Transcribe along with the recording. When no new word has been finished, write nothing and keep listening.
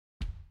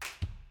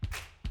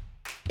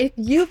If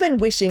you've been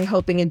wishing,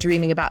 hoping, and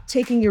dreaming about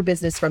taking your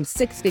business from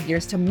six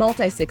figures to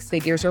multi-six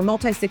figures or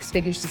multi-six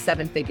figures to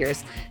seven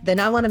figures, then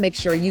I want to make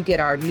sure you get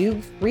our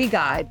new free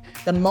guide,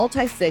 the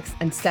Multi-Six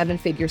and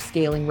Seven-Figure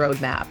Scaling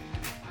Roadmap.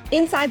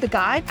 Inside the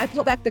guide, I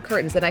pulled back the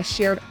curtains and I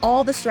shared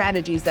all the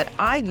strategies that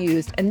I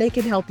used, and they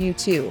can help you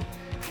too.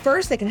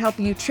 First, they can help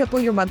you triple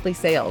your monthly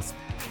sales.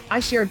 I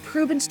shared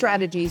proven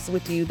strategies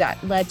with you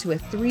that led to a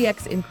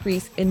 3x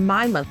increase in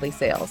my monthly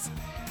sales.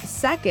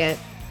 Second,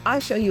 I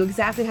show you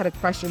exactly how to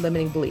crush your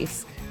limiting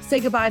beliefs.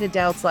 Say goodbye to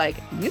doubts like,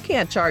 you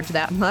can't charge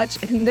that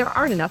much, and there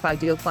aren't enough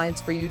ideal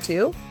clients for you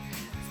too.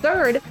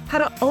 Third, how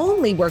to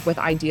only work with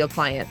ideal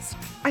clients.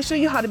 I show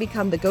you how to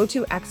become the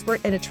go-to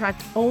expert and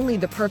attract only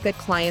the perfect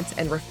clients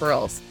and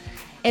referrals.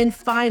 And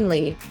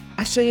finally,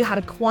 I show you how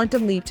to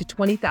quantum leap to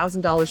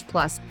 $20,000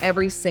 plus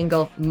every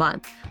single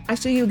month. I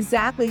show you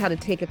exactly how to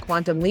take a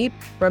quantum leap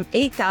from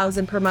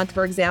 $8,000 per month,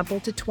 for example,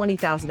 to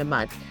 $20,000 a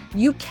month.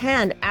 You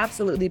can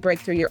absolutely break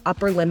through your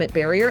upper limit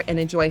barrier and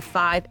enjoy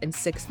 5- and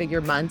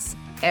 6-figure months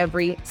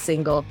every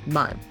single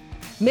month.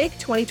 Make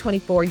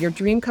 2024 your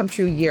dream come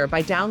true year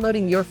by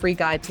downloading your free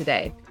guide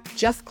today.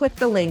 Just click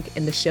the link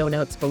in the show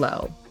notes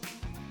below.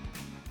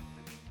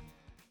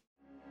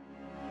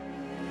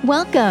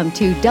 Welcome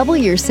to Double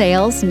Your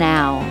Sales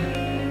Now,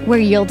 where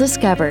you'll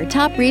discover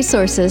top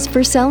resources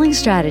for selling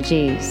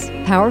strategies,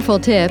 powerful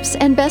tips,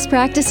 and best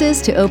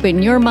practices to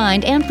open your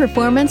mind and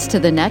performance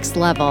to the next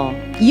level.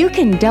 You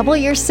can double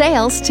your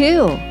sales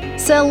too.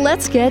 So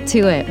let's get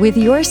to it with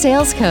your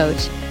sales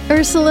coach,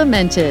 Ursula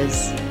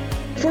Mentes.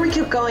 Before we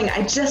keep going, I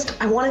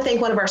want to thank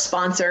one of our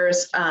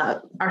sponsors,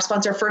 our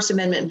sponsor, First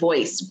Amendment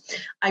Voice.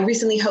 I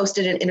recently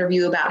hosted an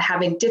interview about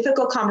having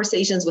difficult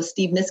conversations with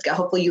Steve Miska.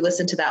 Hopefully you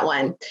listened to that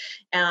one.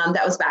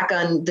 That was back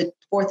on the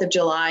 4th of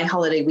July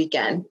holiday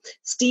weekend.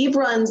 Steve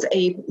runs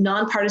a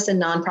nonpartisan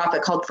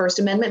nonprofit called First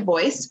Amendment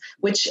Voice,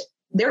 which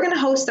they're going to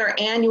host their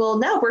annual,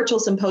 now virtual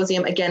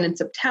symposium again in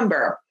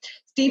September.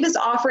 Steve is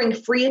offering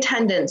free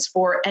attendance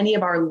for any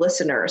of our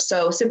listeners.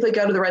 So simply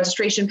go to the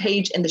registration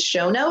page in the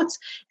show notes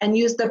and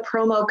use the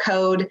promo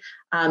code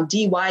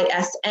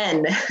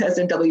DYSN, as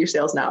in Double Your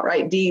Sales Now,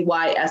 right?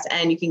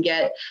 DYSN.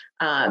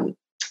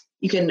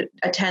 You can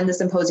attend the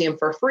symposium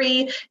for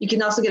free. You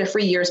can also get a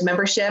free year's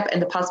membership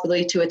and the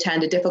possibility to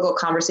attend a difficult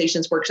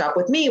conversations workshop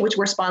with me, which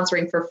we're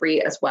sponsoring for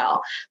free as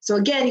well. So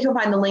again, you can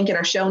find the link in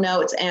our show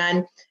notes.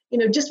 And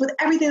just with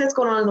everything that's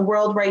going on in the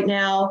world right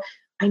now,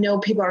 I know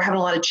people are having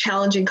a lot of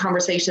challenging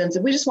conversations,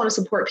 and we just want to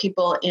support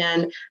people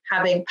in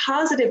having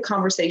positive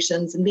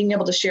conversations and being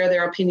able to share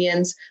their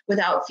opinions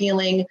without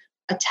feeling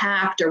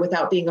attacked or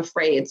without being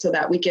afraid, so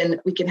that we can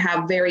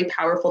have very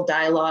powerful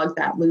dialogue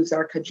that moves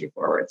our country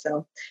forward.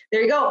 So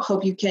there you go.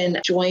 Hope you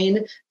can join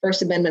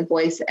First Amendment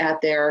Voice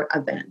at their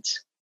event.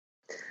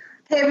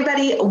 Hey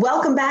everybody,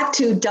 welcome back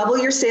to Double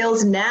Your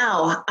Sales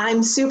Now.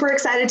 I'm super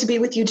excited to be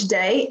with you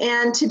today.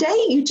 And today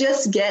you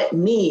just get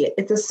me.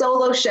 It's a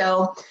solo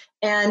show.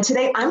 And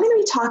today I'm going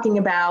to be talking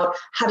about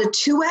how to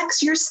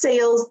 2x your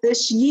sales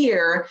this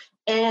year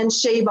and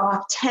shave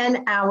off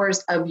 10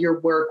 hours of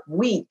your work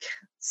week.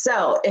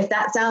 So if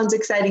that sounds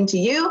exciting to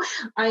you,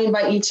 I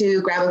invite you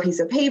to grab a piece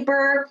of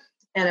paper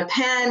and a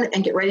pen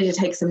and get ready to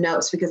take some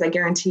notes, because I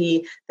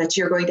guarantee that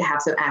you're going to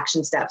have some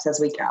action steps as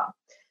we go.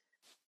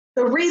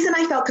 The reason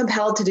I felt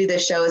compelled to do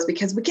this show is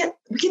because we get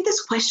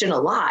this question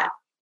a lot.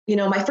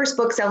 My first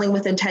book, Selling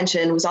with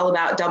Intention, was all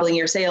about doubling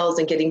your sales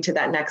and getting to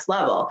that next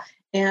level.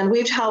 And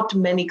we've helped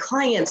many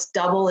clients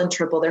double and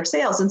triple their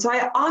sales. And so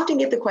I often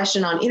get the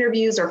question on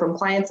interviews or from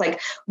clients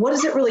like, what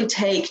does it really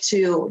take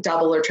to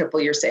double or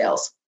triple your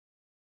sales?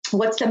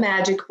 What's the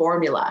magic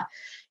formula?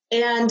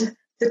 And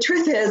the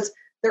truth is,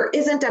 there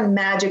isn't a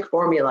magic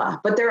formula,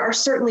 but there are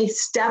certainly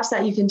steps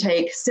that you can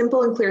take,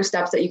 simple and clear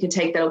steps that you can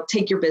take that'll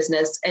take your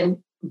business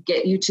and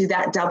get you to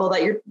that double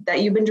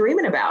that you've been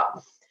dreaming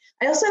about.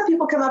 I also have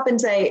people come up and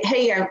say,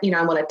 hey, I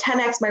want to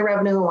 10x my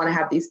revenue. I want to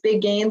have these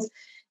big gains.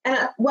 And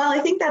while I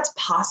think that's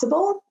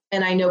possible,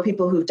 and I know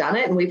people who've done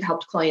it and we've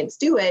helped clients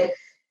do it,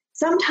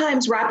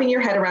 sometimes wrapping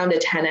your head around a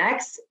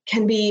 10x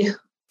can be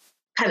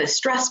kind of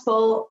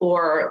stressful,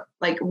 or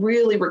like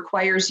really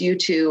requires you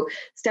to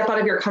step out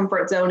of your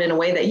comfort zone in a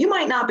way that you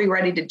might not be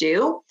ready to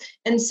do.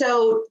 And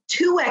so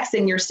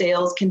 2xing your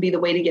sales can be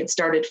the way to get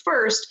started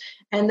first,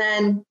 and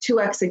then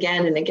 2x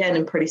again and again,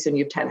 and pretty soon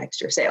you've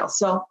 10x your sales.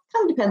 So it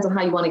kind of depends on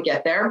how you want to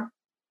get there.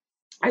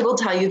 I will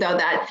tell you though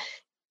that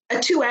a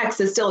 2x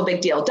is still a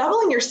big deal.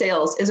 Doubling your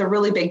sales is a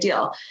really big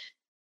deal.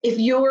 If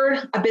you're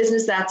a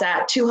business that's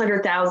at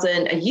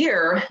 $200,000 a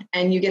year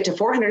and you get to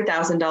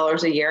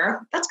 $400,000 a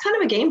year, that's kind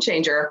of a game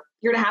changer.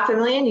 You're at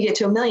 $500,000, you get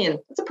to $1 million.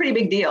 That's a pretty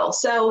big deal.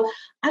 So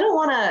I don't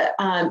want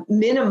to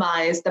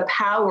minimize the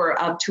power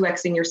of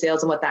 2xing your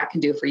sales and what that can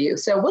do for you.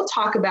 So we'll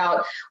talk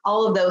about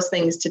all of those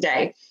things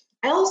today.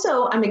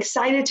 I'm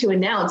excited to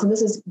announce, and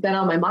this has been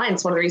on my mind,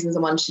 it's one of the reasons I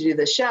wanted to do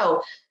this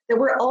show, that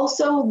we're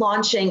also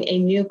launching a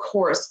new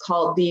course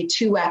called the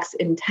 2X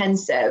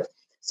Intensive.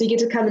 So you get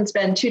to come and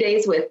spend 2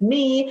 days with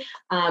me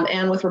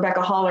and with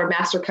Rebecca Hall, our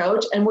master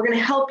coach, and we're going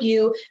to help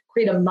you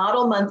create a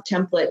model month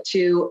template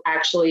to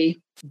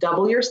actually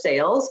double your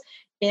sales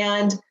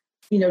and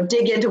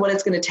dig into what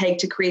it's going to take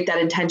to create that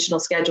intentional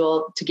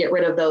schedule to get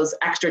rid of those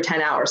extra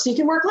 10 hours so you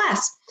can work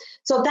less.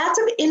 So if that's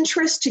of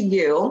interest to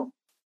you,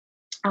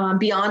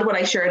 beyond what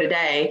I share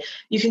today,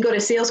 you can go to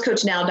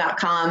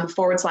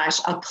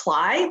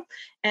salescoachnow.com/apply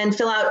and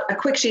fill out a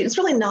quick sheet. It's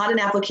really not an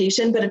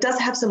application, but it does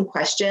have some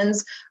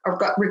questions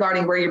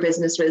regarding where your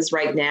business is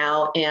right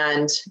now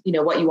and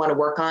what you want to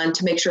work on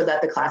to make sure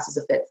that the class is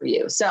a fit for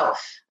you. So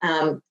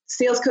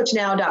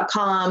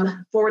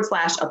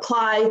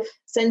salescoachnow.com/apply,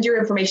 send your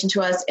information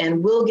to us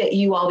and we'll get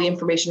you all the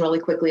information really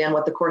quickly on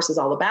what the course is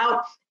all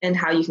about and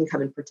how you can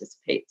come and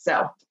participate.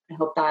 So I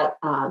hope that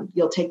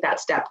you'll take that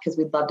step because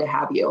we'd love to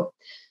have you.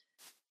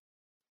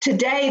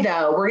 Today,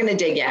 though, we're going to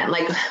dig in.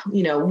 What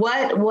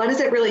does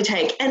it really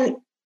take? And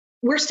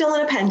we're still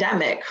in a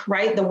pandemic,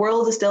 right? The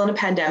world is still in a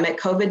pandemic.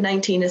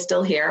 COVID-19 is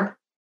still here.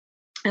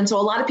 And so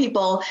a lot of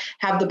people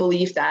have the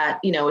belief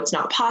that, it's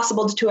not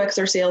possible to 2x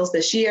their sales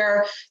this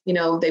year.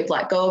 They've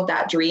let go of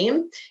that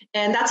dream.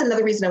 And that's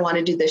another reason I want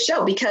to do this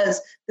show, because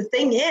the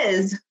thing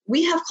is,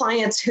 we have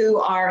clients who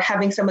are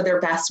having some of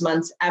their best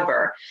months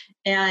ever.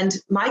 And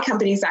my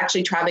company is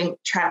actually tracking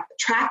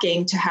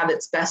to have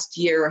its best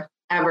year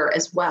ever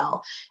as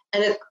well.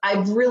 And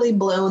I've really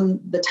blown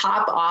the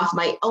top off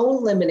my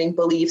own limiting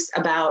beliefs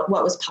about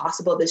what was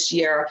possible this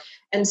year.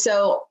 And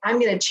so I'm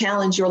going to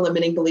challenge your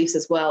limiting beliefs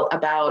as well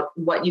about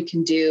what you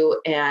can do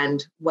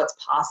and what's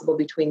possible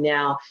between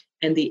now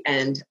and the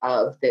end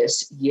of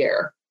this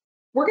year.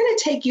 We're going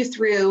to take you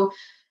through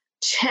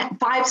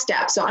 5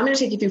 steps. So I'm going to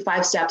take you through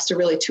 5 steps to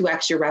really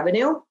 2x your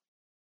revenue.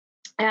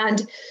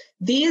 And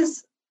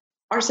these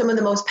are some of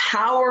the most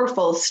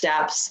powerful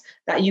steps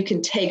that you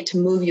can take to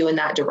move you in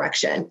that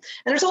direction. And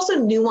there's also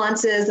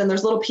nuances and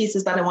there's little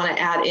pieces that I want to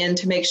add in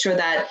to make sure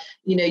that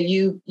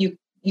you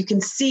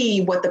can see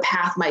what the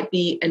path might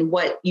be and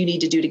what you need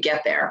to do to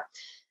get there.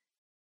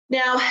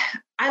 Now,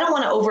 I don't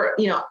want to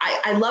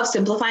I love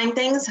simplifying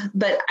things,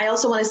 but I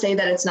also want to say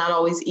that it's not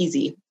always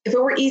easy. If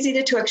it were easy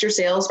to 2x your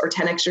sales or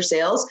 10x your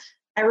sales,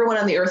 everyone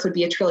on the earth would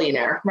be a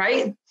trillionaire,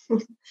 right?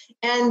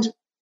 And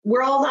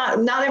we're all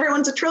not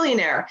everyone's a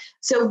trillionaire.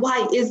 So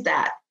why is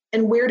that?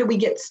 And where do we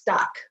get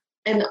stuck?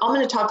 And I'm going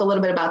to talk a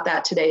little bit about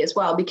that today as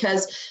well,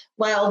 because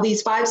while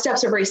these 5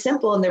 steps are very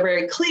simple and they're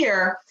very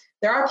clear,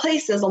 there are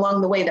places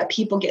along the way that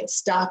people get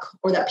stuck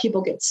or that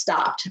people get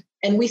stopped.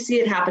 And we see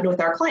it happen with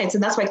our clients.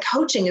 And that's why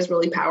coaching is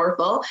really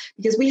powerful,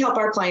 because we help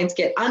our clients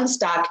get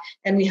unstuck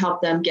and we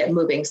help them get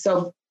moving.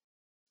 So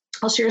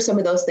I'll share some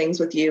of those things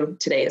with you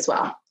today as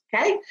well.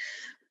 Okay.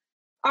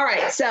 All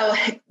right, so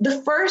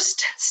the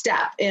first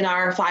step in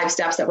our 5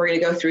 steps that we're going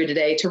to go through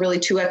today to really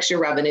 2x your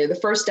revenue, the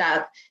first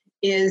step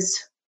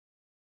is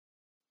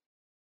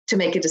to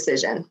make a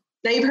decision.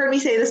 Now, you've heard me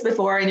say this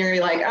before, and you're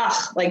like,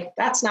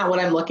 that's not what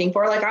I'm looking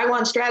for. I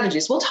want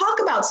strategies. We'll talk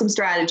about some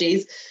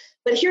strategies,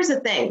 but here's the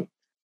thing.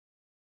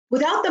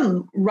 Without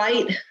the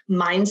right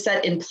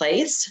mindset in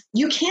place,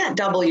 you can't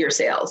double your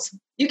sales.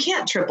 You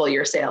can't triple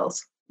your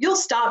sales. You'll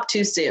stop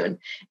too soon.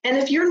 And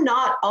if you're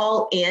not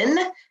all in,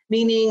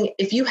 meaning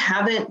if you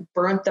haven't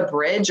burnt the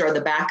bridge or the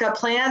backup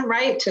plan,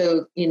 right,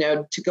 to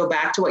go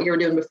back to what you were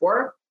doing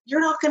before, you're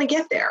not going to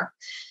get there.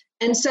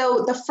 And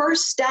so the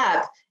first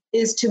step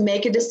is to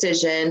make a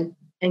decision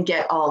and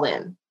get all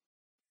in.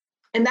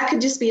 And that could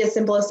just be as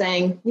simple as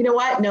saying, you know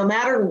what, no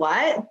matter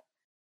what,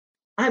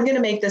 I'm going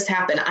to make this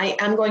happen. I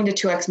am going to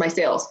 2x my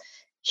sales.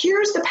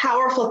 Here's the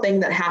powerful thing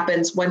that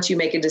happens once you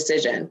make a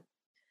decision.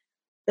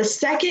 The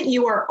second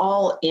you are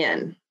all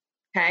in,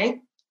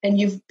 okay, and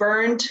you've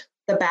burned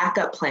the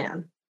backup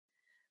plan,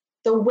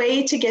 the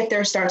way to get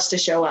there starts to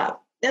show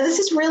up. Now, this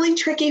is really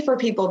tricky for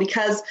people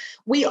because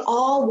we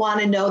all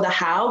want to know the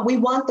how. We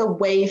want the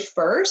way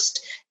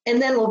first,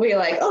 and then we'll be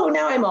like, oh,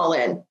 now I'm all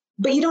in.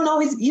 But you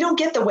don't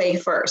get the way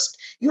first.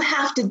 You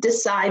have to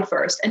decide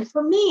first. And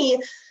for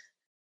me,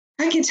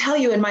 I can tell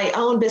you in my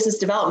own business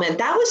development,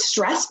 that was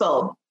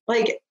stressful.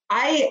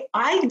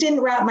 I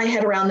didn't wrap my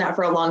head around that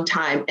for a long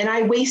time. And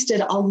I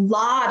wasted a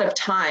lot of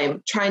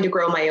time trying to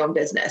grow my own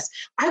business.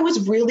 I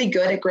was really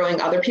good at growing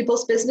other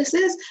people's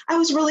businesses. I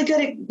was really good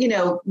at,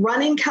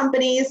 running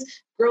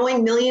companies,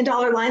 growing $1 million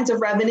lines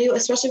of revenue,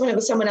 especially when it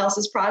was someone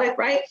else's product,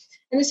 right?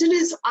 And as soon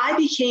as I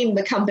became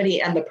the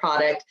company and the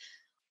product,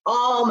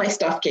 all my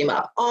stuff came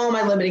up. All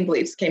my limiting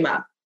beliefs came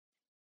up.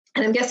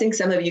 And I'm guessing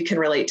some of you can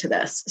relate to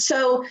this.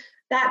 So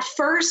that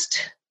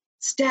first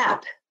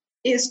step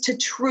is to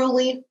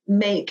truly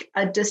make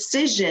a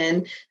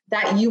decision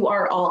that you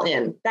are all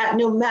in, that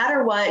no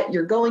matter what,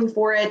 you're going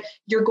for it,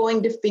 you're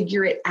going to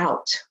figure it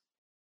out.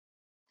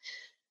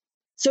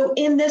 So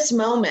in this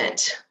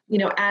moment,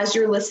 as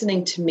you're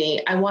listening to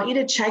me, I want you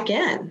to check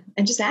in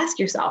and just ask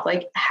yourself,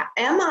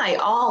 am I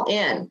all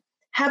in?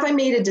 Have I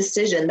made a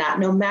decision that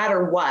no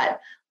matter what,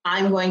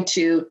 I'm going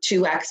to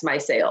 2x my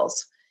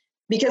sales?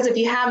 Because if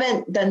you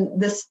haven't, then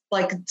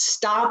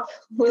stop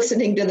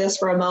listening to this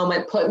for a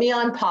moment, put me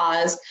on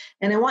pause,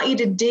 and I want you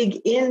to dig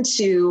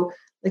into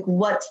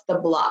what's the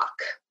block,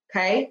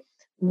 okay?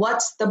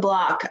 What's the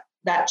block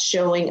that's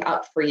showing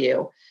up for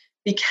you?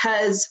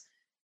 Because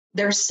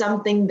there's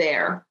something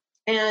there.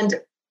 And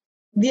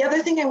the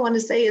other thing I want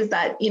to say is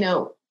that,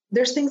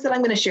 there's things that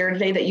I'm going to share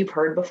today that you've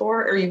heard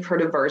before, or you've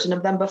heard a version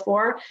of them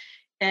before.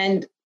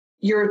 And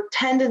your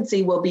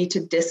tendency will be to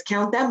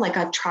discount them. Like,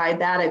 I've tried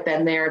that. I've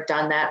been there, I've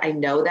done that. I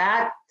know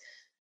that.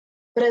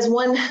 But as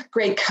one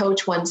great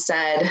coach once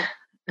said,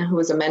 who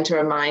was a mentor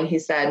of mine, he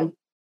said,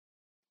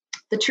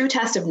 the true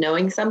test of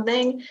knowing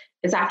something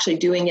is actually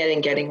doing it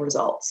and getting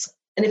results.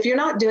 And if you're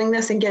not doing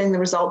this and getting the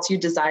results you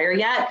desire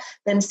yet,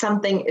 then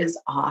something is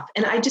off.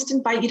 And I just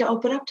invite you to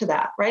open up to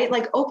that, right?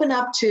 Like, open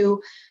up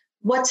to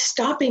what's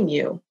stopping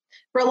you.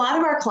 For a lot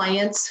of our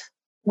clients,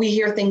 we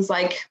hear things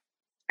like,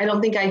 I don't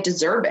think I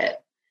deserve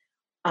it.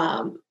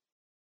 And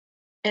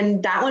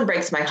that one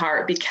breaks my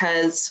heart,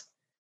 because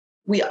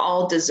we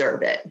all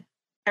deserve it.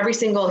 Every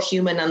single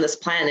human on this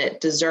planet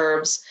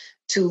deserves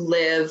to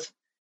live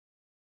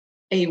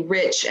a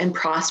rich and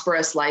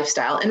prosperous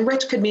lifestyle. And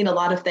rich could mean a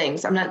lot of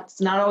things.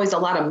 It's not always a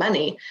lot of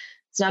money.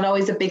 It's not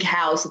always a big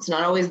house. It's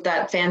not always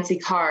that fancy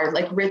car.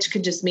 Like, rich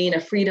could just mean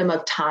a freedom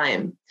of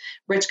time.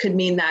 Rich could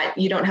mean that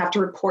you don't have to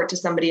report to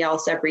somebody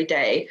else every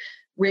day.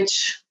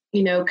 Rich,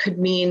 could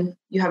mean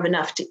you have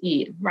enough to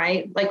eat,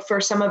 right? Like, for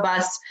some of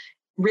us,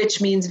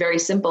 rich means very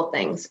simple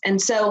things.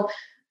 And so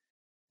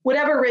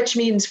whatever rich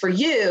means for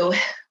you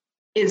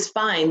is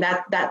fine.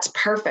 That's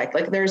perfect.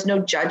 Like, there's no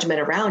judgment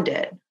around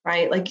it,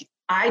 right? Like,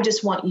 I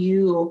just want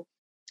you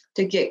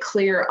to get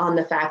clear on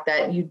the fact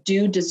that you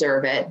do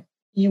deserve it.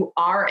 You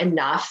are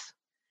enough,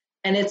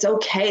 and it's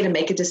okay to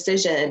make a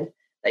decision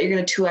that you're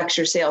going to 2x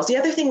your sales. The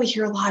other thing we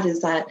hear a lot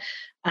is that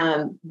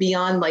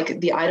beyond like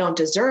the I don't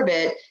deserve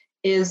it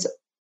is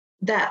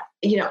that,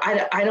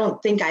 I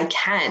don't think I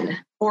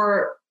can,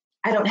 or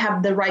I don't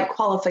have the right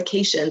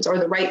qualifications or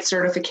the right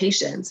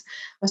certifications.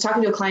 I was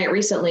talking to a client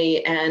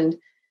recently, and,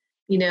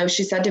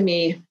 she said to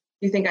me, do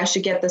you think I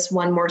should get this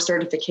one more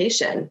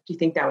certification? Do you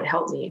think that would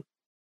help me?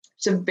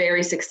 She's a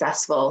very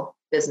successful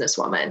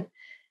businesswoman.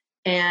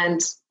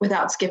 And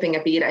without skipping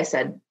a beat, I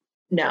said,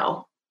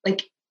 no,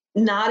 like,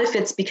 not if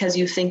it's because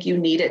you think you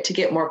need it to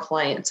get more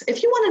clients.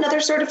 If you want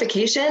another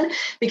certification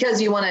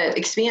because you want to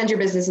expand your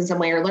business in some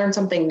way or learn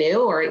something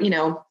new, or,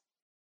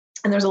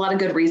 and there's a lot of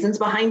good reasons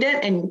behind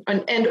it,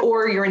 and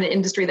or you're in an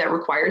industry that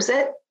requires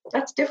it,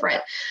 that's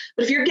different.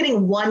 But if you're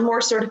getting one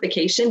more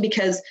certification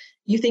because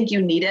you think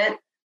you need it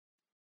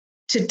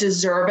to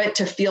deserve it,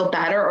 to feel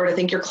better, or to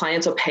think your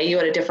clients will pay you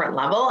at a different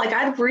level, like,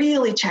 I'd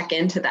really check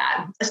into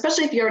that,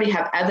 especially if you already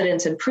have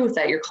evidence and proof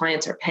that your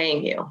clients are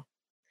paying you.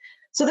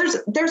 So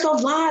there's a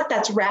lot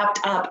that's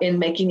wrapped up in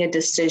making a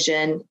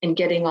decision and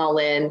getting all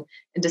in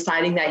and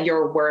deciding that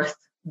you're worth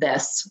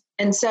this.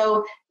 And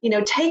so,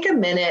 take a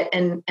minute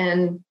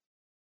and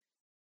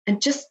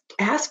just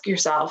ask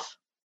yourself,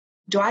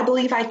 do I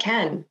believe I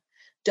can?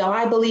 Do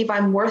I believe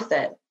I'm worth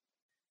it?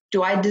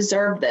 Do I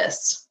deserve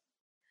this?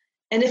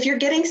 And if you're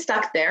getting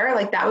stuck there,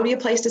 like, that would be a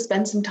place to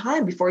spend some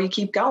time before you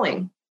keep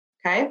going.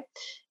 Okay.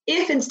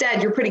 If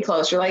instead you're pretty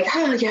close, you're like,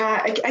 oh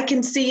yeah, I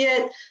can see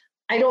it.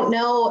 I don't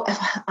know if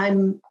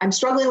I'm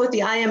struggling with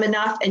the I am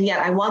enough, and yet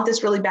I want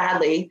this really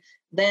badly,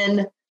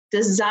 then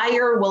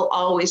desire will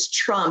always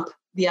trump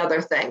the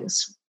other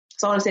things.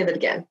 So I want to say that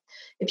again.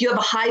 If you have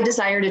a high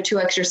desire to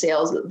 2x your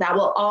sales, that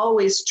will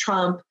always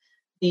trump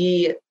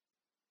the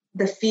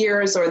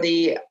fears or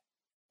the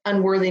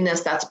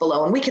unworthiness that's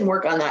below. And we can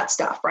work on that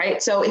stuff,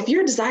 right? So if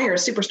your desire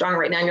is super strong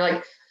right now and you're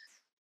like,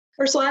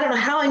 Ursula, I don't know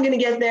how I'm going to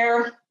get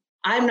there.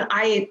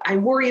 I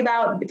worry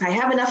about if I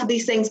have enough of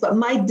these things, but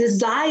my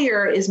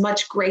desire is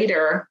much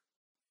greater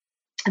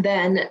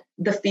than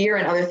the fear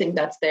and other thing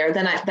that's there,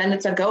 then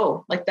it's a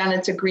go. Like, then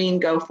it's a green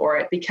go for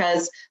it,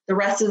 because the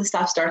rest of the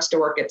stuff starts to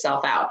work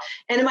itself out.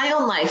 And in my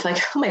own life, like,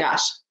 oh my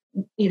gosh,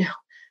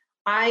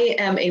 I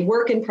am a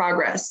work in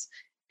progress.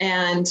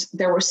 And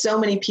there were so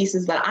many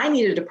pieces that I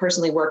needed to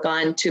personally work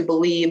on to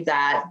believe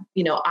that,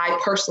 I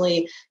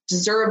personally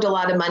deserved a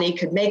lot of money,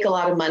 could make a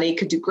lot of money,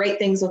 could do great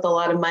things with a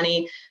lot of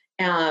money,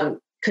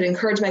 could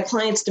encourage my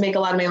clients to make a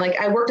lot of money. Like,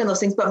 I worked on those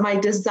things, but my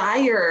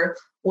desire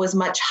was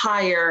much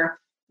higher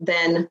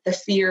than the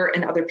fear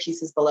and other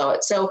pieces below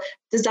it. So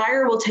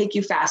desire will take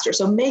you faster.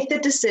 So make the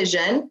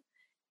decision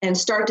and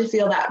start to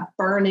feel that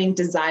burning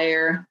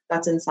desire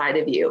that's inside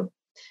of you.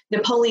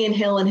 Napoleon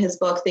Hill, in his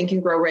book, Think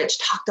and Grow Rich,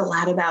 talked a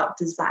lot about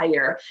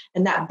desire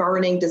and that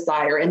burning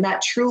desire. And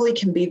that truly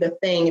can be the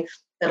thing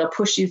that'll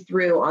push you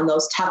through on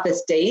those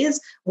toughest days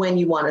when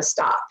you want to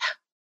stop.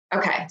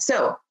 Okay,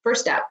 so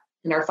first step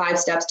in our 5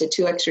 steps to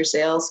 2x your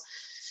sales,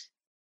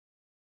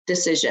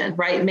 decision,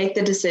 right? Make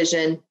the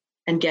decision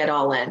and get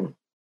all in.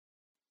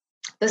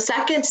 The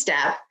second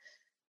step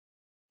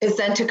is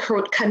then to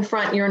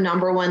confront your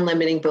number one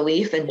limiting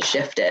belief and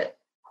shift it.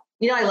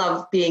 I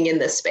love being in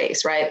this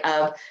space, right,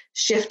 of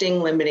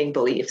shifting limiting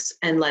beliefs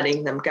and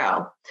letting them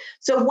go.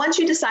 So once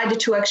you decide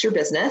to 2x your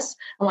business,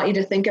 I want you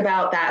to think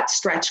about that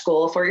stretch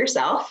goal for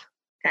yourself,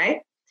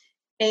 okay?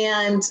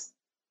 And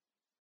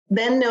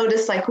then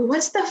notice, like,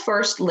 what's the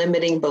first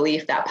limiting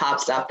belief that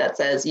pops up that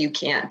says you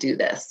can't do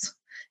this?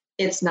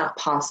 It's not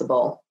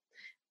possible.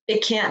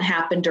 It can't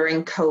happen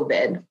during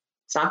COVID.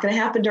 It's not going to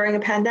happen during a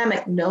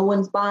pandemic. No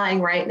one's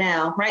buying right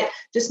now, right?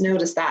 Just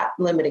notice that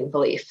limiting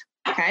belief.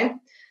 okay?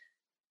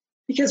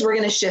 Because we're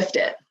going to shift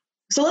it.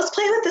 So let's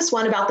play with this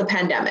one about the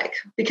pandemic,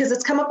 because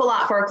it's come up a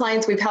lot for our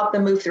clients. We've helped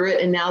them move through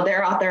it, and now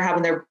they're out there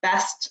having their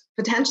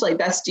potentially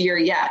best year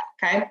yet,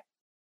 okay?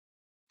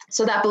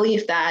 So that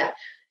belief that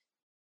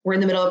we're in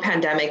the middle of a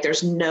pandemic,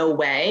 there's no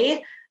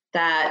way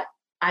that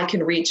I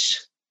can reach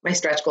my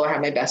stretch goal or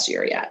have my best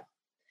year yet.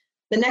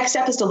 The next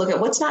step is to look at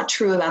what's not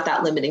true about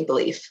that limiting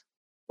belief.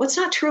 What's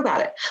not true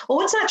about it? Well,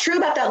 what's not true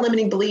about that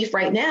limiting belief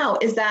right now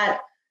is that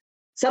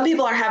some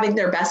people are having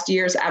their best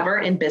years ever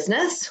in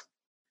business.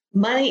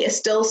 Money is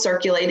still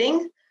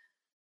circulating.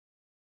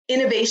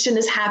 Innovation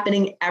is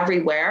happening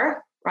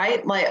everywhere,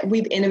 right? Like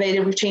we've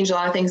innovated, we've changed a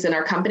lot of things in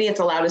our company. It's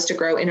allowed us to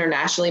grow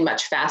internationally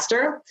much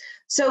faster.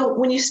 So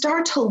when you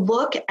start to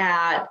look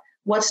at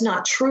what's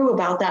not true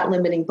about that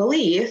limiting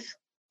belief,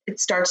 it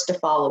starts to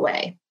fall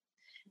away.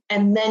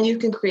 And then you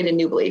can create a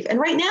new belief. And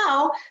right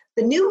now,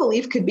 the new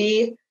belief could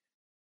be,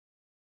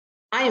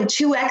 I am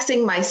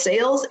 2xing my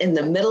sales in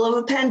the middle of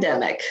a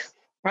pandemic,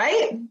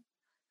 right?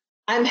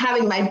 I'm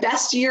having my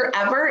best year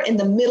ever in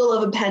the middle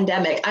of a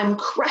pandemic. I'm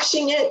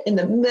crushing it in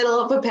the middle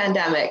of a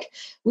pandemic.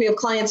 We have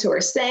clients who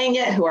are saying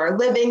it, who are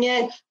living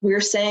it.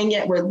 We're saying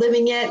it, we're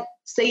living it.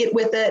 Say it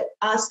with it,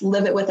 us,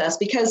 live it with us.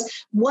 Because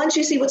once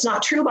you see what's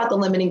not true about the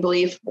limiting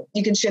belief,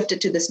 you can shift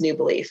it to this new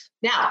belief.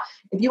 Now,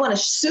 if you want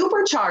to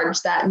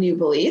supercharge that new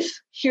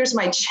belief, here's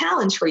my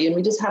challenge for you. And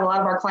we just have a lot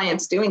of our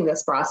clients doing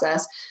this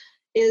process,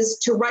 is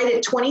to write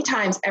it 20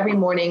 times every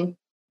morning,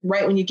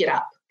 right when you get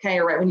up. Okay,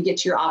 or right when you get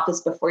to your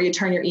office before you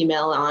turn your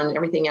email on and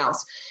everything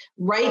else.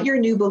 Write your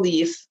new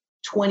belief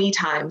 20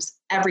 times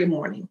every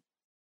morning.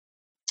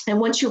 And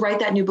once you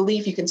write that new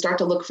belief, you can start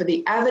to look for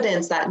the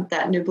evidence that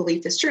that new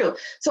belief is true.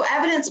 So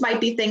evidence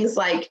might be things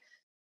like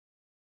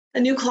a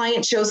new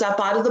client shows up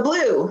out of the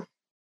blue,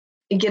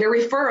 you get a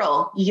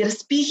referral, you get a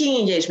speaking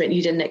engagement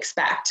you didn't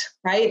expect,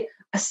 right?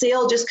 A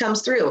sale just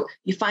comes through.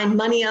 You find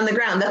money on the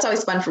ground. That's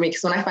always fun for me,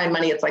 because when I find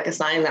money, it's like a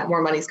sign that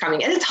more money's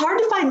coming. And it's hard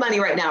to find money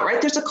right now, right?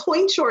 There's a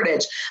coin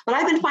shortage, but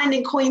I've been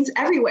finding coins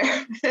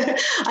everywhere.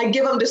 I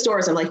give them to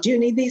stores. I'm like, do you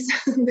need these?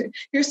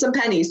 Here's some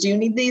pennies. Do you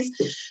need these?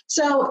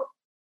 So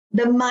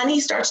the money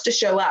starts to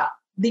show up.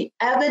 The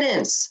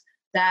evidence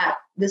that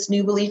this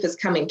new belief is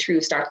coming true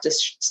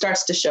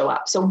starts to show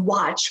up. So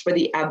watch for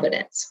the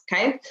evidence,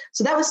 okay?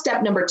 So that was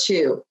step number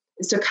 2,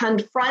 is to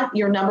confront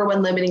your number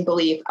one limiting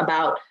belief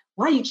about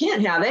why you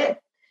can't have it.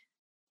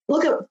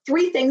 Look at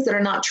 3 things that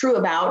are not true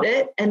about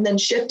it, and then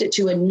shift it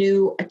to a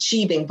new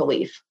achieving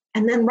belief.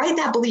 And then write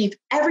that belief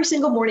every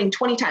single morning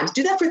 20 times.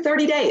 Do that for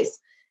 30 days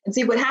and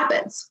see what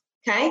happens,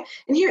 okay?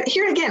 And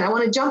here again, I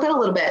want to jump in a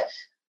little bit.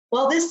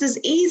 Well, this is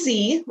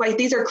easy, right?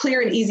 These are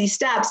clear and easy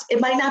steps.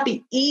 It might not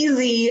be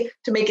easy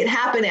to make it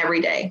happen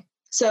every day.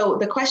 So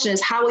the question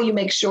is, how will you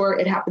make sure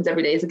it happens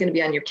every day? Is it going to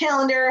be on your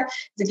calendar?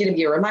 Is it going to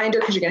be a reminder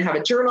because you're going to have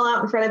a journal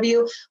out in front of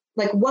you?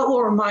 Like, what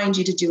will remind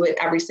you to do it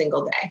every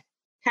single day?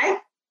 Okay.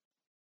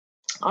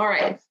 All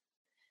right.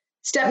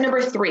 Step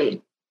number 3.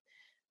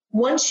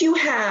 Once you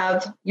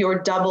have your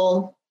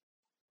double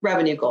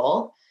revenue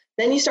goal,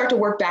 then you start to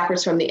work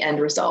backwards from the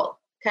end result.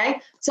 Okay.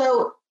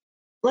 So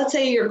let's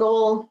say your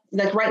goal,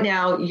 like right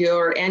now,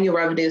 your annual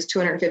revenue is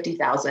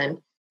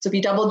 $250,000. So if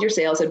you doubled your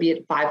sales, it'd be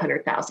at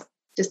 $500,000.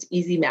 Just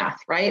easy math,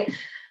 right?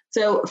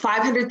 So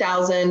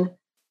 $500,000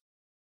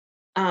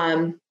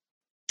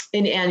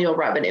 in annual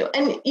revenue.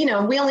 And,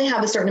 we only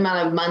have a certain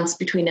amount of months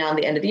between now and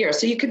the end of the year.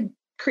 So you could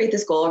create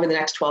this goal over the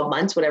next 12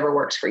 months, whatever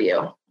works for you.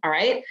 All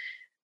right.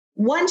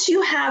 Once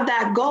you have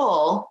that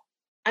goal,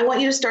 I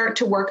want you to start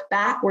to work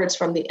backwards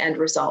from the end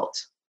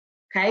result.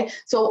 Okay.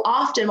 So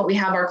often what we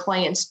have our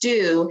clients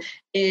do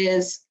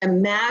is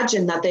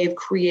imagine that they've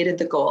created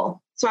the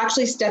goal. So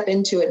actually step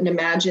into it and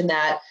imagine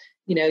that,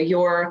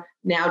 you're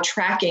now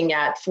tracking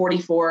at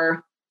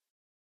 44,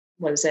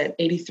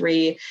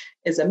 83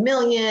 is $1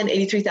 million,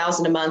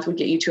 83,000 a month would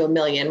get you to $1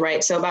 million,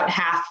 right? So about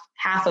half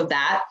of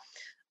that.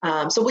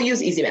 So we'll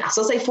use easy math.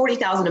 So say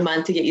 40,000 a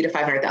month to get you to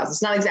 500,000.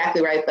 It's not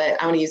exactly right, but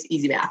I'm going to use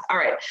easy math. All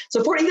right.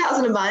 So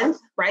 40,000 a month,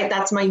 right?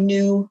 That's my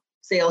new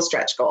sales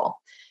stretch goal.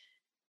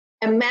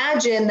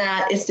 Imagine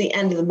that it's the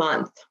end of the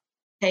month.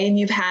 Okay.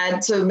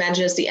 And so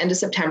imagine it's the end of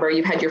September,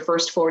 you've had your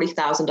first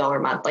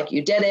 $40,000 month. Like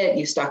you did it,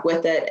 you stuck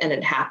with it, and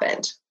it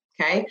happened.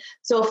 Okay.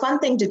 So a fun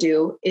thing to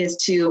do is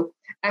to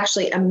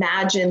actually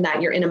imagine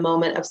that you're in a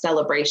moment of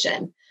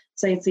celebration.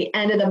 So it's the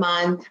end of the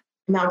month.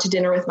 I'm out to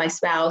dinner with my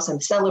spouse. I'm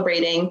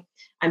celebrating.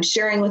 I'm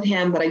sharing with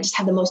him that I just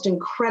had the most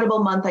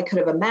incredible month I could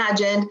have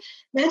imagined.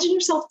 Imagine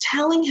yourself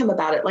telling him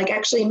about it. Like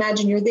actually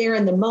imagine you're there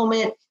in the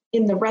moment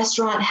in the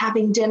restaurant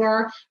having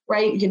dinner,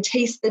 right? You can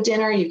taste the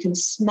dinner, you can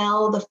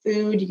smell the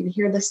food, you can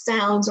hear the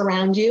sounds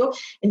around you,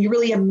 and you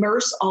really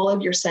immerse all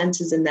of your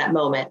senses in that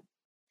moment.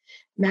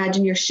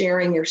 Imagine you're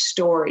sharing your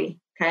story,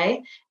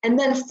 okay? And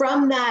then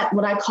from that,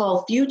 what I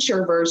call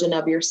future version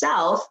of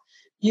yourself,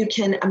 you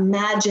can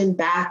imagine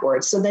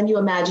backwards. So then you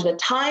imagine a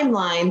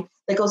timeline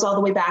that goes all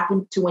the way back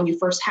to when you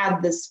first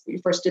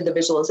did the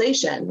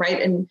visualization, right?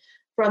 And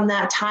from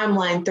that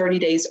timeline 30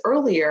 days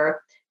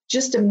earlier,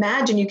 just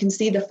imagine you can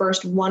see the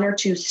first 1 or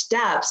 2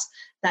 steps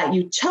that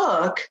you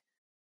took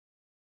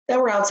that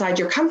were outside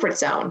your comfort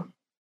zone.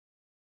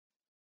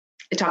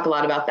 I talk a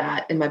lot about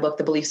that in my book,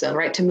 The Belief Zone,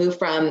 right? To move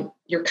from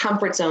your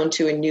comfort zone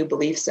to a new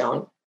belief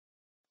zone.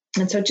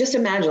 And so just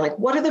imagine, like,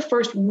 what are the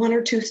first 1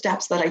 or 2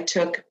 steps that I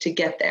took to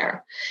get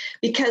there?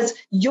 Because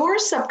your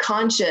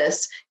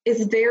subconscious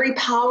is very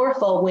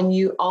powerful when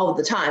you, all of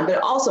the time,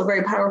 but also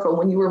very powerful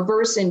when you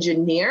reverse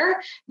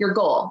engineer your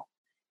goal.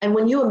 And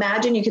when you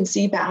imagine you can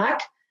see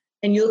back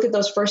and you look at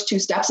those first 2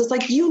 steps, it's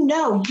like, you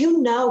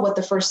know what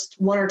the first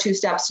 1 or 2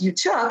 steps you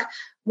took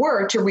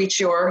were to reach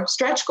your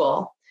stretch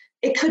goal.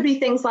 It could be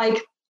things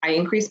like, I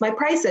increased my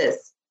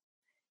prices.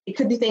 It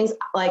could be things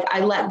like I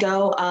let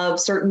go of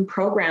certain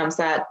programs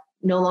that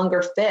no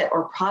longer fit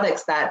or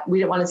products that we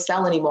didn't want to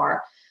sell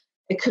anymore.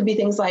 It could be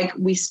things like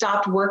we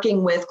stopped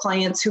working with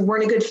clients who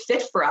weren't a good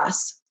fit for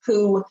us,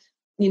 who,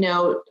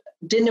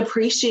 didn't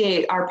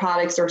appreciate our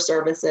products or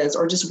services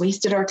or just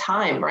wasted our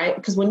time, right?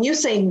 Because when you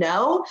say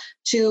no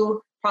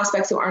to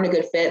prospects who aren't a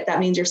good fit,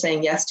 that means you're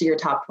saying yes to your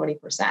top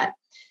 20%.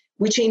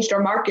 We changed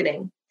our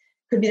marketing.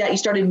 Could be that you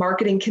started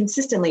marketing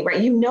consistently,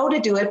 right? You know to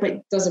do it, but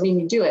it doesn't mean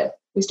you do it.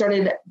 We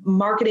started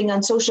marketing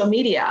on social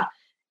media.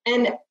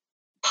 And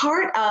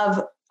part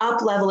of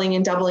up-leveling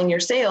and doubling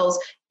your sales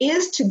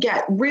is to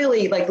get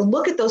really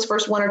look at those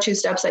first 1 or 2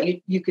 steps that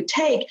you could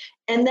take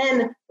and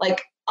then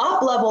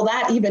up-level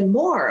that even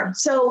more.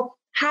 So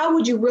how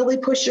would you really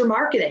push your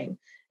marketing?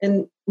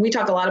 And we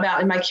talk a lot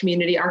about in my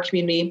community, our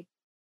community,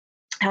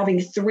 having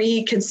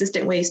 3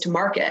 consistent ways to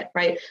market,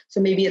 right?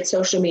 So maybe it's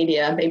social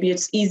media, maybe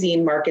it's easy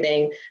in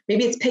marketing,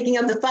 maybe it's picking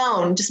up the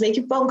phone, just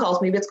making phone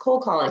calls, maybe it's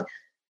cold calling,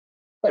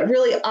 but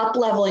really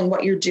up-leveling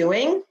what you're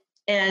doing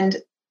and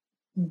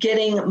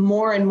getting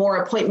more and more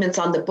appointments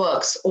on the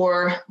books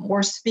or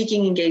more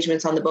speaking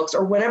engagements on the books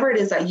or whatever it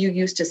is that you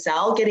used to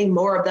sell, getting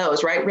more of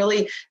those, right?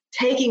 Really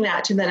taking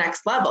that to the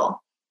next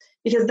level,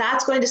 because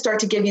that's going to start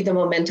to give you the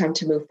momentum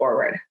to move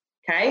forward,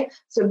 okay?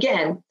 So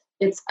again,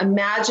 it's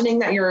imagining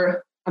that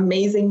your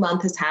amazing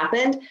month has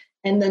happened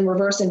and then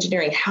reverse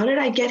engineering. How did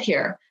I get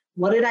here?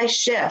 What did I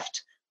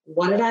shift?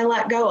 What did I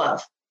let go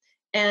of?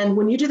 And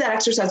when you do that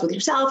exercise with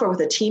yourself or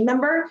with a team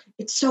member,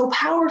 it's so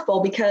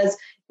powerful because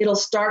it'll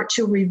start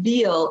to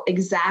reveal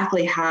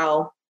exactly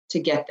how to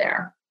get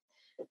there.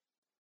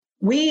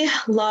 We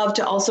love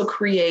to also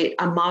create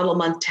a model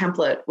month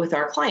template with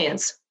our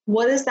clients.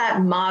 What does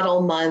that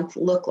model month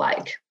look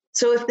like?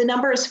 So if the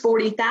number is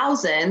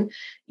 40,000,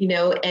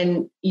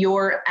 and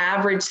your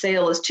average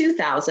sale is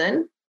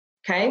 2,000,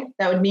 okay,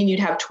 that would mean you'd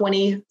have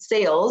 20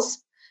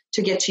 sales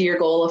to get to your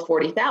goal of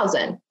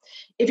 40,000.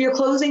 If your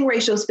closing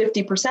ratio is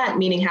 50%,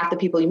 meaning half the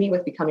people you meet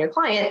with become your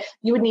client,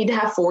 you would need to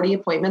have 40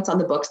 appointments on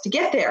the books to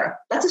get there.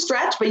 That's a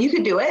stretch, but you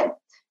could do it.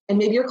 And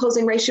maybe your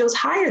closing ratio is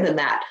higher than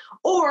that.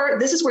 Or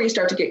this is where you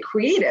start to get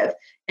creative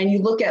and you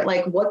look at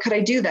what could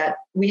I do that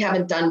we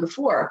haven't done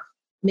before?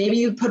 Maybe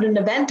you put an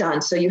event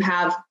on. So you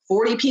have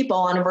 40 people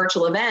on a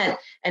virtual event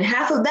and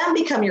half of them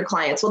become your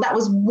clients. Well, that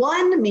was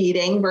 1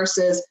 meeting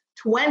versus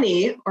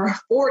 20 or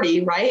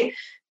 40, right?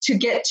 To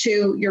get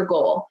to your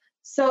goal.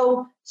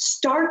 So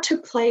start to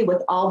play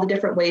with all the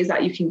different ways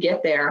that you can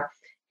get there.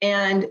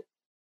 And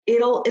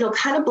it'll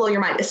kind of blow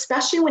your mind,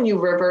 especially when you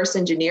reverse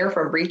engineer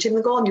from reaching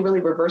the goal and you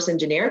really reverse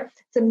engineer.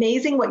 It's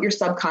amazing what your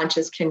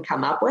subconscious can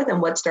come up with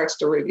and what starts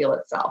to reveal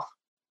itself.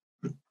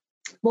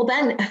 Well,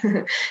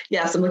 then,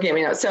 yes, I'm looking at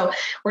my notes. So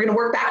we're going to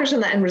work backwards from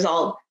the end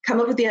result,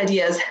 come up with the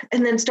ideas,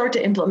 and then start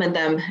to implement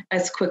them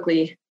as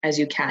quickly as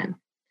you can.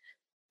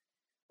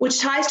 Which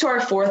ties to our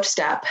 4th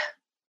step,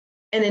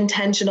 an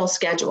intentional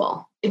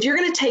schedule. If you're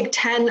going to take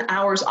 10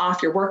 hours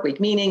off your work week,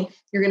 meaning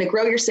you're going to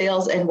grow your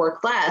sales and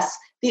work less,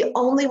 the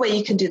only way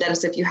you can do that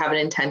is if you have an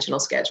intentional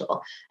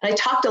schedule. And I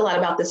talked a lot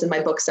about this in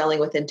my book, Selling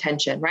with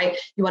Intention, right?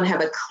 You want to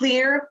have a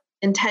clear,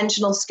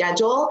 intentional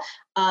schedule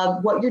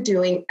of what you're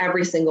doing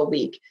every single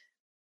week.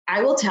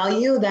 I will tell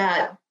you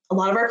that a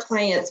lot of our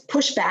clients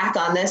push back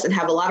on this and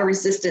have a lot of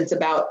resistance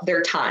about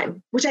their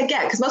time, which I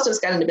get because most of us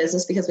got into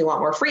business because we want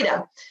more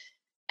freedom.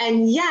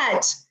 And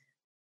yet,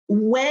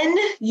 when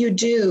you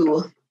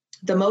do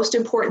the most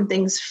important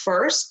things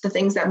first, the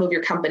things that move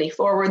your company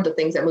forward, the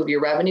things that move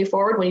your revenue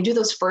forward, when you do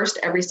those first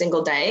every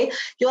single day,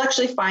 you'll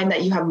actually find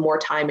that you have more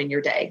time in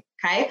your day,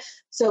 okay?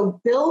 So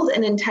build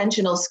an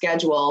intentional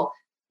schedule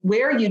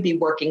where you'd be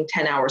working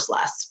 10 hours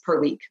less per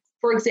week.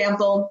 For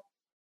example,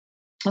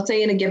 let's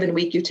say in a given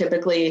week, you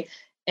typically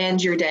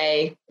end your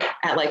day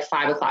at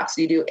 5 o'clock.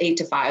 So you do 8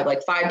 to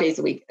 5, 5 days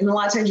a week. And a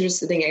lot of times you're just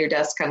sitting at your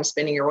desk, kind of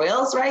spinning your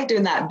wheels, right?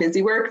 Doing that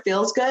busy work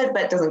feels good,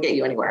 but doesn't get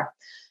you anywhere.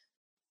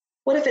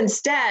 What if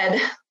instead,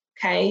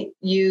 okay,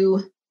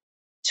 you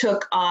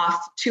took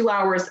off 2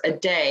 hours a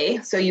day.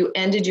 So you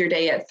ended your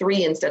day at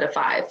 3 instead of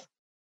 5.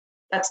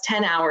 That's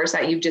 10 hours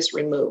that you've just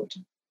removed.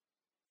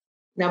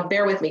 Now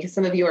bear with me because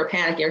some of you are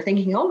panicking. You're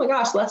thinking, oh my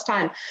gosh, less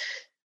time.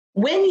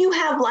 When you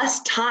have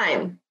less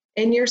time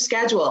in your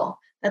schedule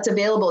that's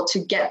available to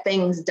get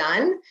things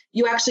done,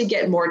 you actually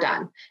get more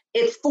done.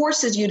 It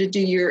forces you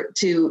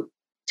to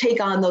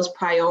take on those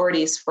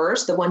priorities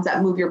first, the ones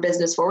that move your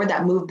business forward,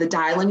 that move the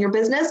dial in your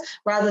business,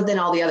 rather than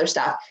all the other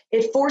stuff.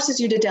 It forces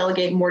you to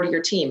delegate more to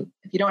your team.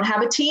 If you don't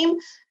have a team,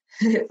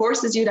 It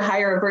forces you to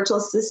hire a virtual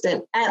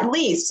assistant, at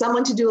least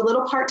someone to do a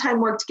little part-time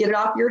work to get it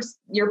off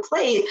your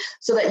plate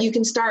so that you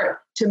can start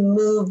to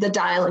move the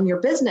dial in your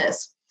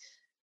business.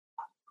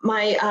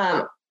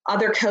 My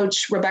other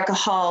coach, Rebecca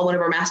Hall, one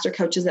of our master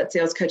coaches at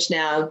Sales Coach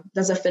Now,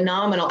 does a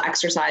phenomenal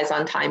exercise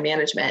on time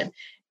management.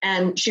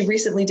 And she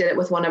recently did it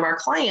with one of our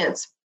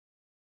clients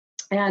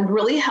and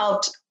really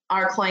helped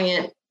our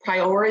client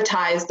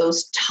prioritize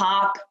those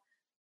top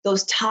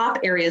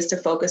areas to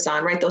focus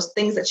on, right? Those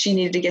things that she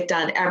needed to get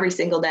done every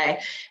single day.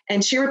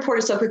 And she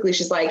reported so quickly,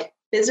 she's like,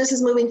 business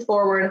is moving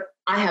forward.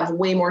 I have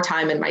way more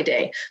time in my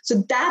day.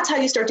 So that's how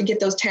you start to get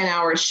those 10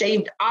 hours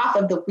shaved off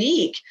of the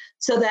week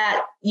so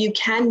that you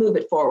can move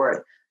it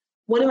forward.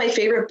 One of my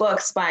favorite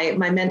books by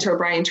my mentor,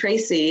 Brian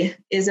Tracy,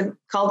 is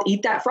called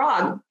Eat That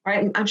Frog,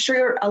 right? I'm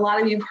sure a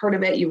lot of you have heard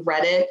of it. You've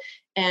read it.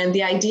 And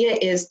the idea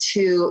is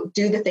to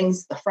do the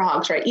things, the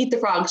frogs, right? Eat the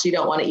frogs you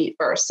don't want to eat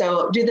first.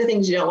 So do the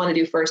things you don't want to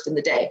do first in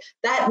the day.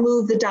 That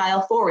move the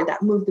dial forward,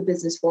 that move the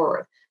business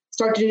forward.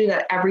 Start to do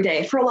that every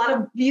day. For a lot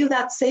of you,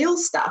 that's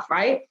sales stuff,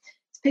 right?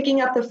 It's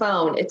picking up the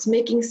phone. It's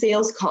making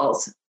sales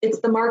calls. It's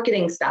the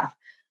marketing stuff.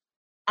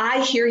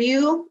 I hear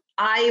you.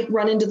 I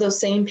run into those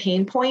same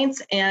pain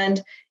points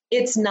and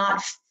it's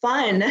not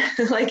fun.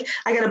 Like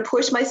I got to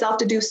push myself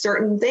to do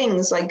certain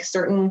things, like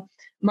certain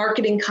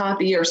marketing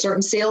copy or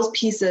certain sales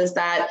pieces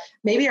that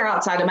maybe are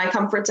outside of my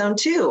comfort zone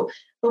too.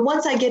 But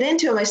once I get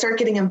into them, I start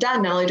getting them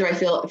done. Not only do I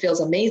feel it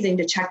feels amazing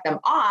to check them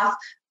off,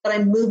 but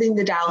I'm moving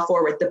the dial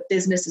forward. The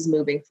business is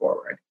moving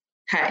forward.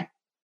 Okay.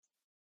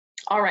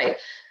 All right.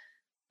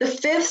 The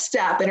fifth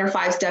step in our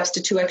 5 steps to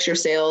 2x your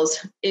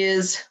sales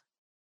is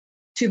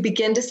to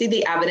begin to see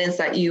the evidence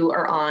that you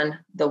are on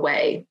the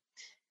way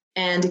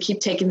and to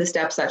keep taking the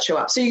steps that show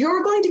up. So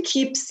you're going to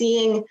keep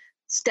seeing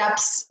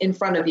steps in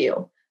front of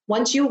you.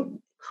 Once you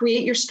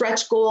create your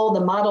stretch goal,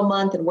 the model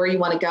month, and where you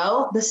want to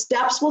go, the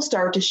steps will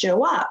start to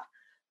show up.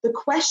 The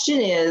question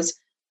is,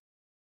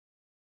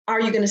 are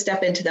you going to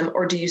step into them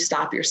or do you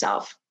stop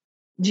yourself?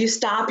 Do you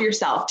stop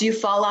yourself? Do you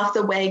fall off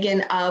the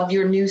wagon of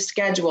your new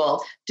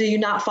schedule? Do you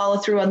not follow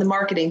through on the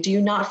marketing? Do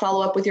you not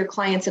follow up with your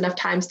clients enough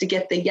times to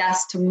get the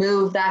yes to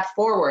move that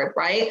forward,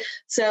 right?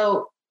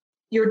 So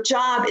your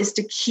job is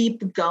to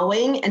keep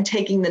going and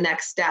taking the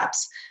next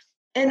steps.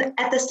 And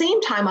at the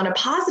same time, on a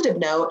positive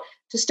note,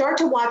 to start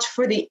to watch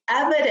for the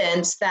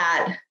evidence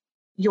that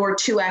your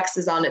 2x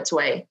is on its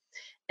way.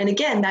 And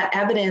again, that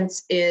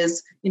evidence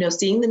is,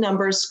 seeing the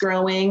numbers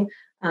growing,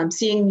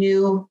 seeing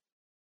new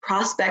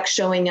prospects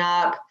showing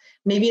up,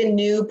 maybe a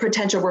new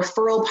potential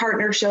referral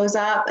partner shows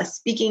up, a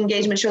speaking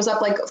engagement shows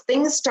up, like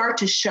things start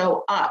to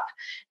show up.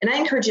 And I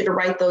encourage you to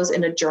write those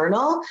in a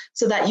journal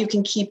so that you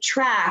can keep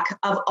track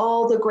of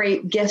all the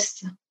great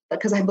gifts,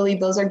 because I believe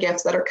those are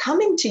gifts that are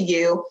coming to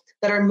you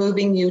that are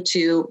moving you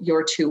to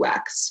your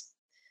 2x.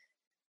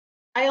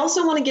 I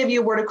also want to give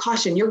you a word of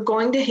caution. You're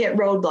going to hit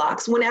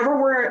roadblocks. Whenever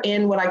we're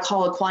in what I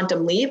call a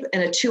quantum leap,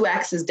 and a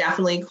 2x is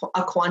definitely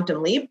a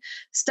quantum leap,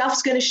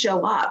 stuff's going to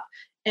show up.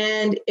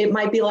 And it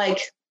might be like,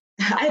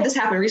 I had this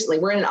happen recently.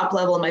 We're in an up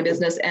level in my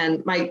business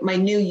and my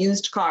new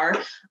used car,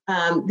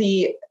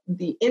 the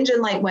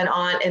engine light went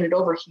on and it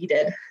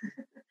overheated. And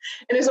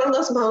it's one of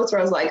those moments where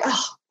I was like,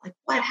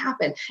 what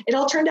happened? It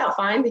all turned out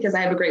fine because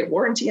I have a great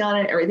warranty on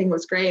it. Everything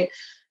was great.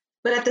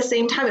 But at the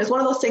same time, it's one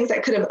of those things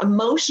that could have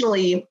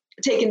emotionally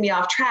taken me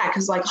off track.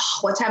 Because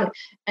what's happening?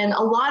 And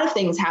a lot of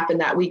things happened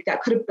that week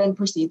that could have been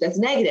perceived as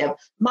negative.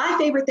 My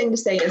favorite thing to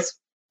say is,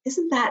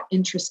 isn't that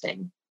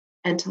interesting?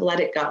 And to let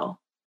it go,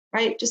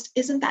 right? Just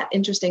isn't that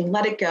interesting?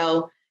 Let it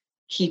go,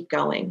 keep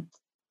going.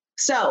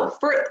 So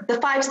for the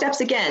 5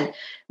 steps again,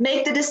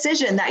 make the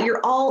decision that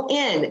you're all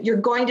in. You're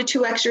going to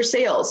 2x your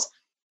sales.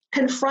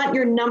 Confront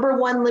your number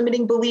 1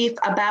 limiting belief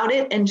about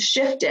it and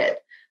shift it.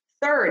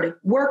 Third,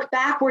 work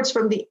backwards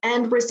from the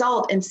end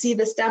result and see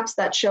the steps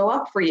that show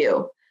up for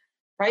you,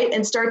 right?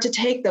 And start to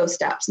take those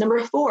steps.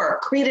 Number 4,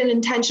 create an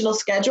intentional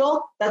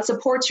schedule that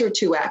supports your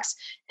 2x.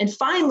 And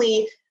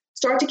finally,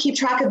 start to keep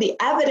track of the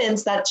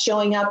evidence that's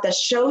showing up that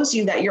shows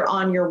you that you're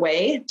on your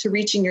way to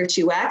reaching your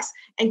 2x,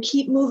 and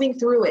keep moving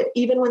through it.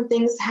 Even when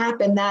things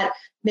happen that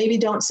maybe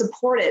don't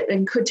support it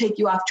and could take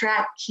you off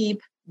track,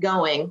 keep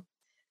going.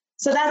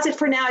 So that's it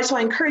for now. I just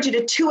want to encourage you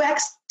to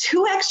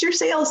 2x your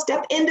sales.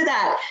 Step into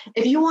that.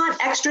 If you want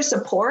extra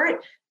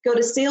support, go to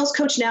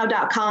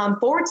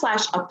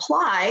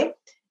salescoachnow.com/apply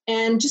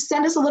and just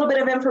send us a little bit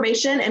of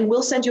information and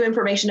we'll send you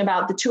information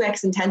about the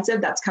 2x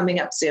intensive that's coming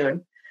up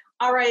soon.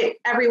 All right,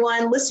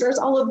 everyone, listeners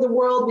all over the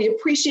world, we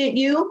appreciate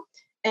you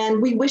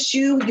and we wish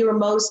you your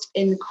most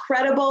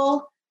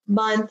incredible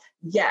month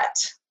yet.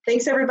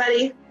 Thanks,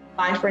 everybody.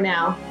 Bye for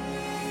now.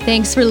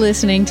 Thanks for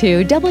listening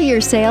to Double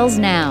Your Sales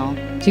Now.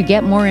 To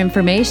get more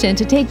information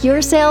to take your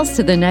sales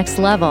to the next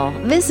level,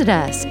 visit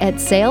us at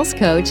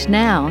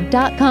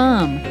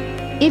salescoachnow.com.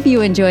 If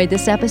you enjoyed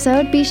this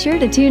episode, be sure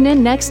to tune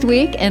in next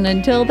week. And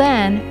until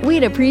then,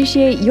 we'd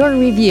appreciate your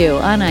review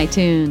on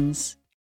iTunes.